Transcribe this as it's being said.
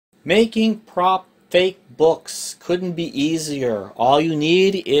Making prop fake books couldn't be easier. All you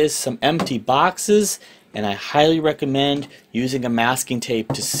need is some empty boxes, and I highly recommend using a masking tape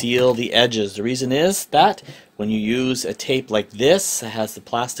to seal the edges. The reason is that when you use a tape like this, that has the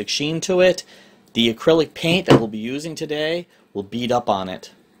plastic sheen to it, the acrylic paint that we'll be using today will bead up on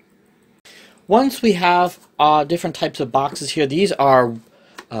it. Once we have different types of boxes here, these are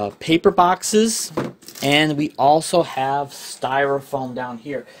paper boxes, and we also have styrofoam down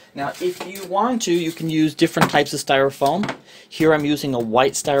here. Now if you want to, you can use different types of styrofoam. Here I'm using a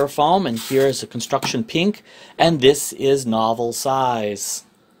white styrofoam, and here is a construction pink, and this is novel size.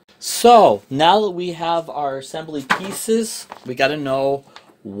 So now that we have our assembly pieces, we got to know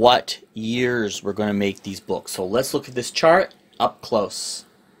what years we're going to make these books. So let's look at this chart up close.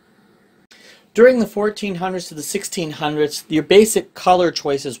 During the 1400s to the 1600s, your basic color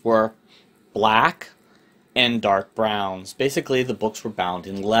choices were black and dark browns. Basically, the books were bound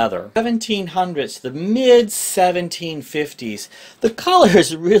in leather. 1700s to the mid-1750s, the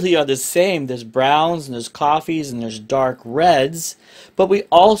colors really are the same. There's browns and there's coffees and there's dark reds, but we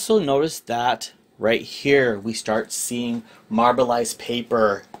also notice that right here we start seeing marbleized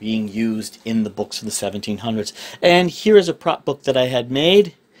paper being used in the books of the 1700s. And here is a prop book that I had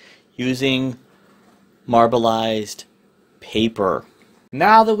made using marbleized paper.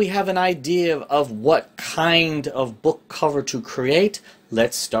 Now that we have an idea of what kind of book cover to create,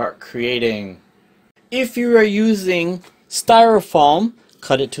 let's start creating. If you are using styrofoam,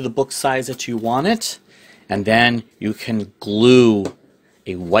 cut it to the book size that you want it, and then you can glue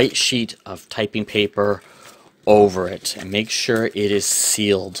a white sheet of typing paper over it and make sure it is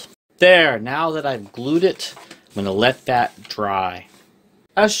sealed. There, now that I've glued it, I'm going to let that dry.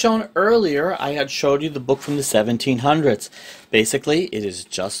 As shown earlier, I had showed you the book from the 1700s. Basically, it is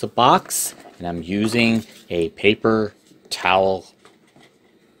just a box, and I'm using a paper towel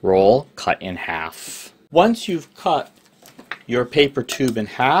roll cut in half. Once you've cut your paper tube in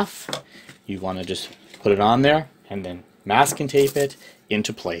half, you want to just put it on there and then masking tape it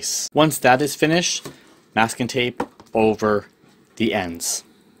into place. Once that is finished, masking tape over the ends.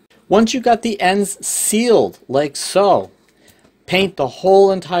 Once you got the ends sealed like so, paint the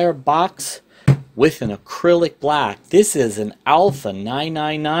whole entire box with an acrylic black. This is an Alpha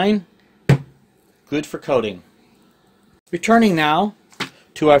 999, good for coating. Returning now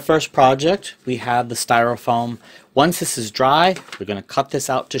to our first project, we have the styrofoam. Once this is dry, we're going to cut this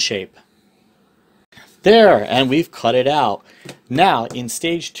out to shape. There, and we've cut it out. Now, in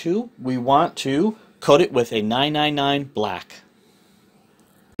stage 2, we want to coat it with a 999 black.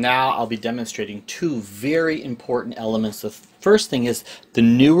 Now I'll be demonstrating two very important elements. The first thing is, the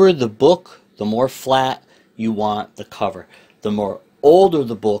newer the book, the more flat you want the cover. The more older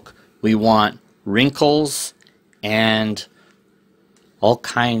the book, we want wrinkles and all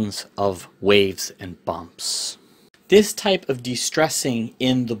kinds of waves and bumps. This type of distressing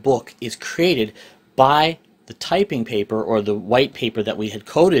in the book is created by the typing paper or the white paper that we had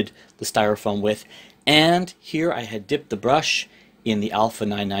coated the styrofoam with, and here I had dipped the brush in the Alpha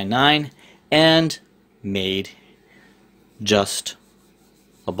 999 and made just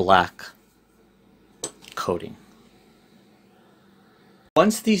a black coating.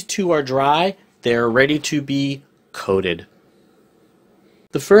 Once these two are dry, they're ready to be coated.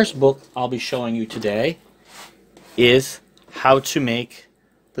 The first book I'll be showing you today is how to make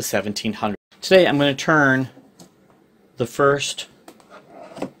the 1700. Today I'm going to turn the first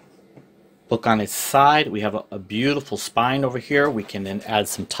book on its side. We have a beautiful spine over here. We can then add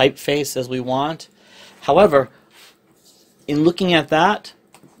some typeface as we want. However, in looking at that,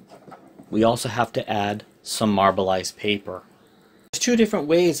 we also have to add some marbleized paper. There's two different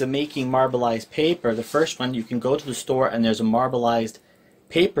ways of making marbleized paper. The first one, you can go to the store and there's a marbleized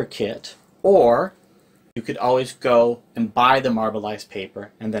paper kit, or you could always go and buy the marbleized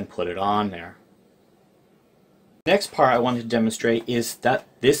paper and then put it on there. The next part I wanted to demonstrate is that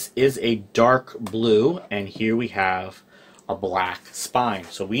this is a dark blue, and here we have a black spine.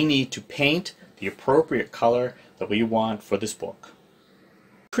 So we need to paint the appropriate color that we want for this book.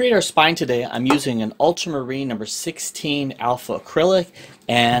 To create our spine today, I'm using an ultramarine number 16 alpha acrylic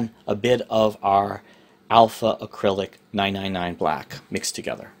and a bit of our alpha acrylic 999 black mixed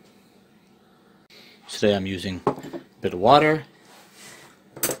together. Today I'm using a bit of water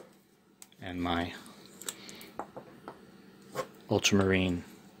and my ultramarine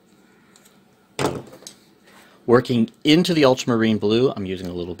blue. Working into the ultramarine blue, I'm using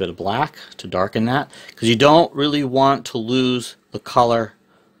a little bit of black to darken that, because you don't really want to lose the color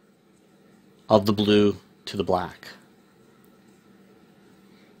of the blue to the black.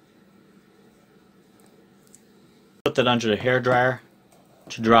 Put that under the hairdryer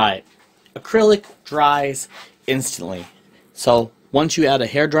to dry it. Acrylic dries instantly. So once you add a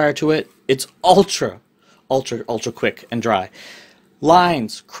hairdryer to it, it's ultra quick and dry.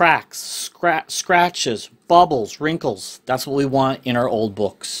 Lines, cracks, scratches, bubbles, wrinkles, that's what we want in our old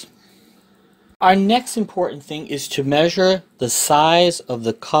books. Our next important thing is to measure the size of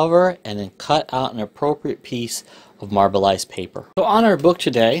the cover and then cut out an appropriate piece of marbleized paper. So on our book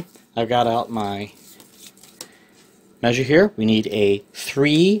today, I've got out my measure here. We need a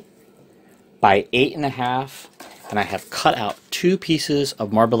 3 by 8.5, and I have cut out 2 pieces of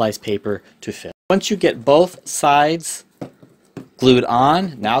marbleized paper to fit. Once you get both sides glued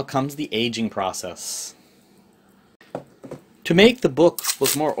on, now comes the aging process. To make the book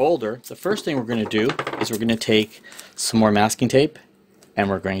look more older, the first thing we're going to do is we're going to take some more masking tape and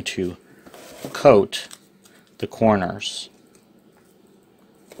we're going to coat the corners.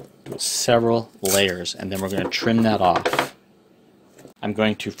 Do several layers and then we're going to trim that off. I'm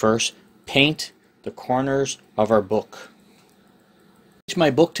going to first paint the corners of our book. To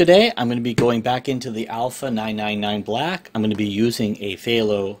my book today, I'm going to be going back into the Alpha 999 black. I'm going to be using a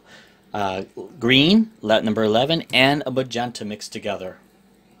phthalo green, number 11, and a magenta mixed together.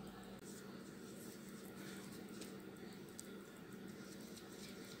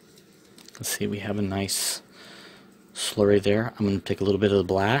 Let's see, we have a nice slurry there. I'm going to take a little bit of the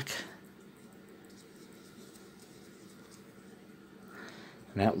black.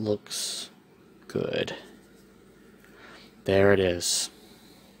 And that looks good. There it is.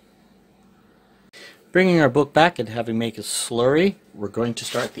 Bringing our book back and having make a slurry, we're going to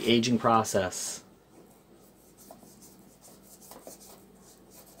start the aging process.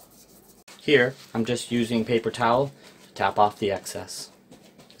 Here, I'm just using paper towel to tap off the excess.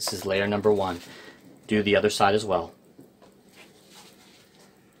 This is layer number 1. Do the other side as well.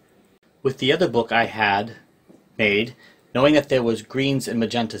 With the other book I had made, knowing that there was greens and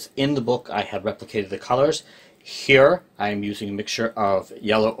magentas in the book, I had replicated the colors. Here I am using a mixture of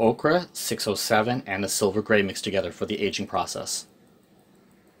yellow ochre, 607, and a silver gray mixed together for the aging process.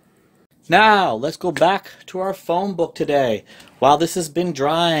 Now let's go back to our foam book today. While this has been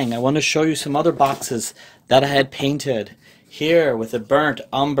drying, I want to show you some other boxes that I had painted. Here with a burnt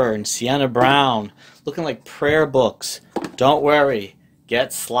umber and sienna brown, looking like prayer books. Don't worry,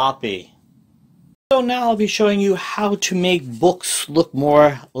 get sloppy. So now I'll be showing you how to make books look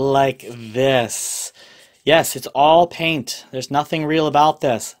more like this. Yes, it's all paint. There's nothing real about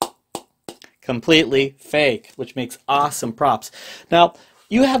this. Completely fake, which makes awesome props. Now,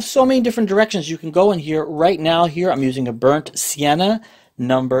 you have so many different directions you can go in here. Right now here, I'm using a burnt sienna,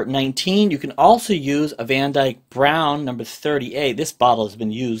 number 19. You can also use a Van Dyke brown, number 38. This bottle has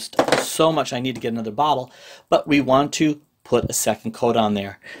been used so much I need to get another bottle, but we want to put a second coat on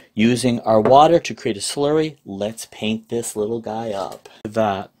there. Using our water to create a slurry, let's paint this little guy up.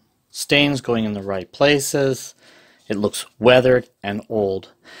 That stains going in the right places. It looks weathered and old.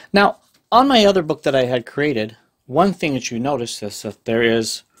 Now, on my other book that I had created, one thing that you notice is that there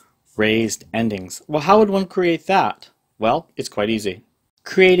is raised endings. Well, how would one create that? Well, it's quite easy.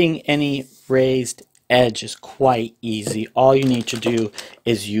 Creating any raised edge is quite easy. All you need to do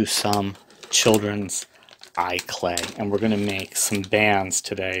is use some children's eye clay, and we're going to make some bands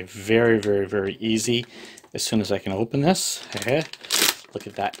today. Very easy. As soon as I can open this, look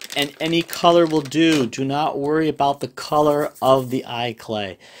at that. And any color will do. Do not worry about the color of the eye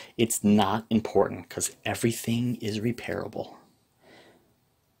clay. It's not important because everything is repairable.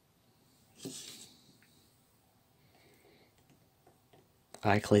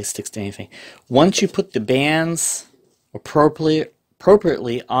 Eye clay sticks to anything. Once you put the bands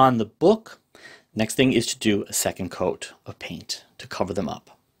appropriately on the book, next thing is to do a second coat of paint to cover them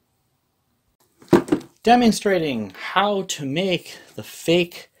up. Demonstrating how to make the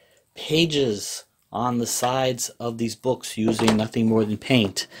fake pages on the sides of these books using nothing more than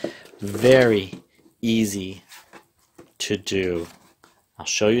paint. Very easy to do. I'll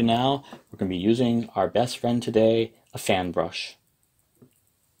show you now. We're going to be using our best friend today, a fan brush.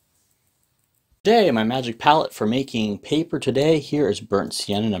 Today, my magic palette for making paper today, here is burnt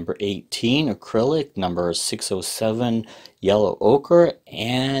sienna number 18, acrylic number 607, yellow ochre,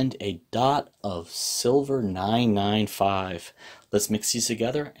 and a dot of silver 995. Let's mix these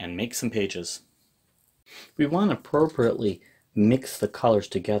together and make some pages. We want to appropriately mix the colors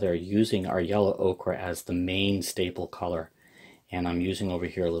together using our yellow ochre as the main staple color. And I'm using over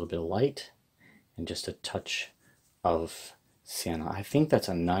here a little bit of light and just a touch of sienna. I think that's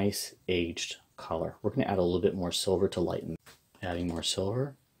a nice aged color. We're going to add a little bit more silver to lighten. Adding more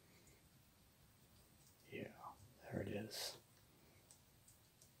silver. Yeah, there it is.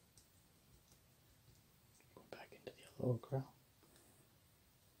 Go back into the yellow ochre.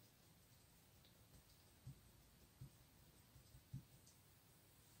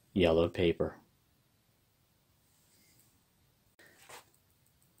 yellowed paper.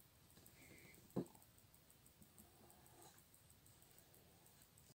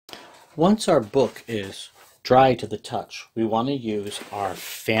 Once our book is dry to the touch, we want to use our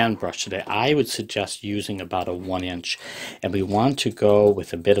fan brush today. I would suggest using about a 1 inch, and we want to go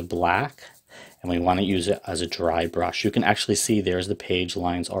with a bit of black, and we want to use it as a dry brush. You can actually see there's the page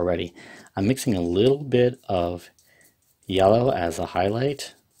lines already. I'm mixing a little bit of yellow as a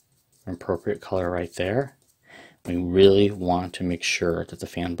highlight, an appropriate color right there. We really want to make sure that the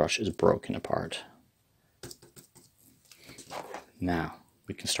fan brush is broken apart. Now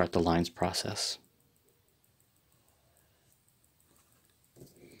we can start the lines process.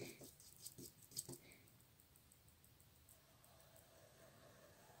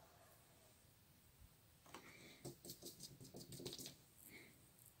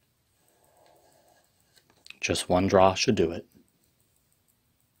 Just one draw should do it.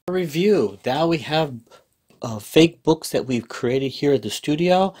 Review. Now we have fake books that we've created here at the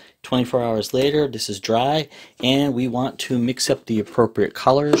studio. 24 hours later, this is dry, and we want to mix up the appropriate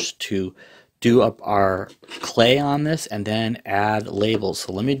colors to do up our clay on this and then add labels.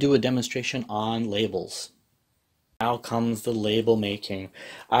 So let me do a demonstration on labels. Now comes the label making.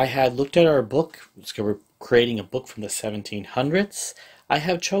 I had looked at our book, so we're creating a book from the 1700s. I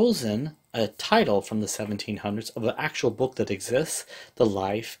have chosen a title from the 1700s of an actual book that exists, The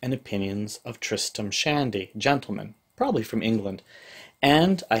Life and Opinions of Tristram Shandy, gentleman, probably from England.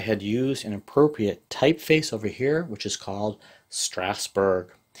 And I had used an appropriate typeface over here, which is called Strasbourg.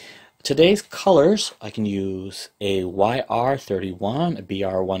 Today's colors, I can use a YR31, a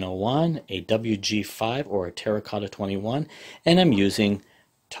BR101, a WG5, or a Terracotta 21, and I'm using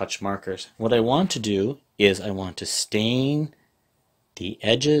touch markers. What I want to do is I want to stain the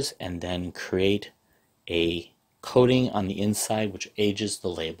edges and then create a coating on the inside which ages the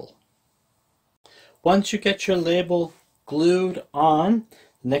label. Once you get your label glued on,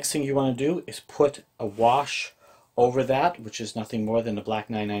 the next thing you want to do is put a wash over that, which is nothing more than a black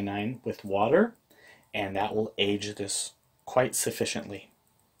 999 with water, and that will age this quite sufficiently.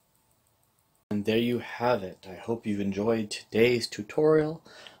 And there you have it. I hope you've enjoyed today's tutorial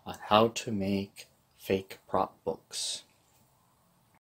on how to make fake prop books.